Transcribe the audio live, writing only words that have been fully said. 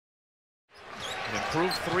An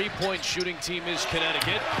improved three-point shooting team is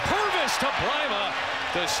Connecticut. Purvis to Brima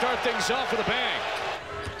to start things off with a bang.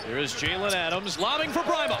 Here is Jalen Adams lobbing for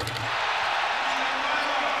Brima.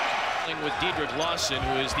 With Dedrick Lawson,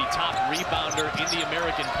 who is the top rebounder in the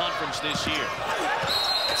American Conference this year.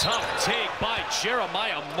 Tough take by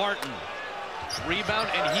Jeremiah Martin. Rebound,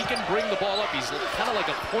 and he can bring the ball up. He's kind of like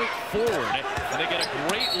a point forward, and they get a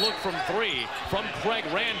great look from three from Craig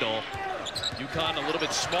Randall. UConn a little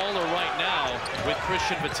bit smaller right now with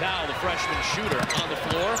Christian Vital, the freshman shooter, on the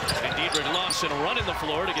floor, and Dedrick Lawson running the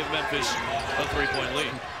floor to give Memphis a three-point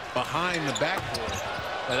lead. Behind the backboard.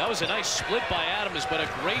 Well, that was a nice split by Adams, but a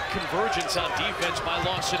great convergence on defense by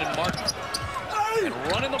Lawson and Martin. And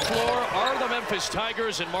running the floor are the Memphis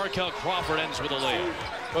Tigers, and Markel Crawford ends with a layup.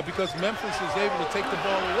 But because Memphis is able to take the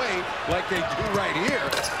ball away like they do right here,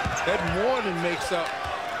 that more than makes up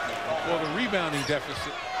for the rebounding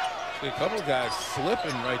deficit. See a couple of guys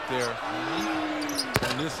slipping right there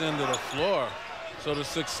on this end of the floor. So the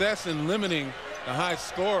success in limiting the high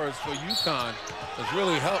scores for UConn has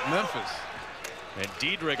really helped Memphis. And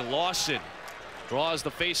Dedrick Lawson draws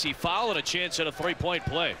the facey foul and a chance at a three-point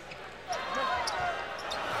play.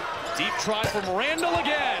 Deep try from Randall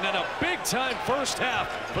again, and a big-time first half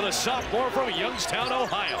for the sophomore from Youngstown,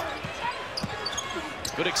 Ohio.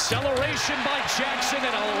 Good acceleration by Jackson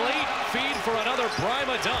and a late feed for another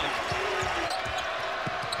Brima dunk.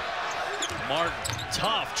 Martin,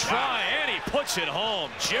 tough try, and he puts it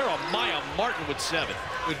home. Jeremiah Martin with 7.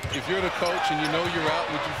 If you're the coach and you know you're out,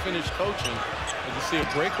 would you finish coaching? Would you see a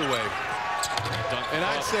breakaway? And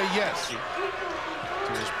I'd say yes.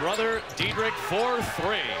 To his brother, Dedrick, for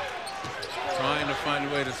 3. Trying to find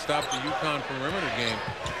a way to stop the UConn perimeter game.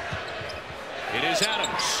 It is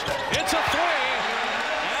Adams. It's a 3.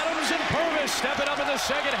 Adams and Purvis stepping up in the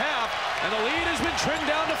second half, and the lead has been trimmed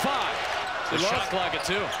down to 5. The shot clock at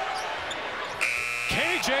 2.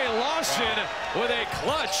 KJ Lawson with a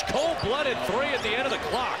clutch, cold-blooded 3 at the end of the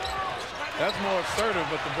clock. That's more assertive,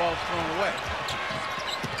 but the ball's thrown away.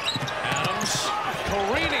 Adams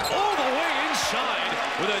careening all the way inside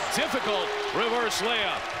with a difficult reverse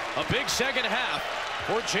layup. A big second half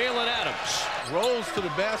for Jalen Adams. Rolls to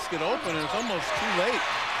the basket open, and it's almost too late.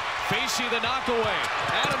 Facey the knockaway.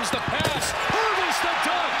 Adams the pass. Purvis the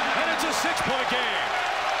dunk, and it's a 6-point game.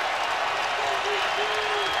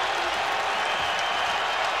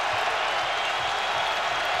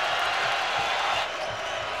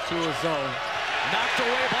 To a zone. Knocked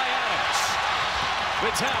away by Adams.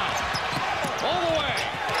 Vital all the way.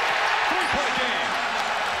 3-point game.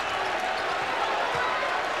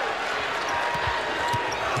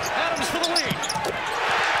 Adams for the lead.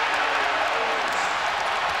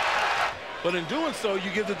 But in doing so,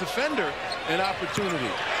 you give the defender an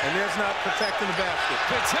opportunity, and there's not protecting the basket.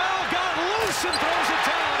 Vital got loose and throws it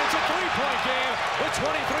down. It's a 3-point game with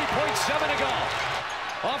 23.7 to go.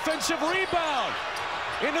 Offensive rebound.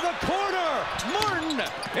 Into the corner. Martin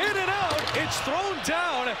in and out. It's thrown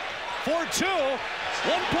down for 2. 1.9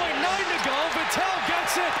 to go. Vital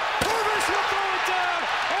gets it. Purvis will throw it down.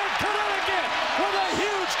 And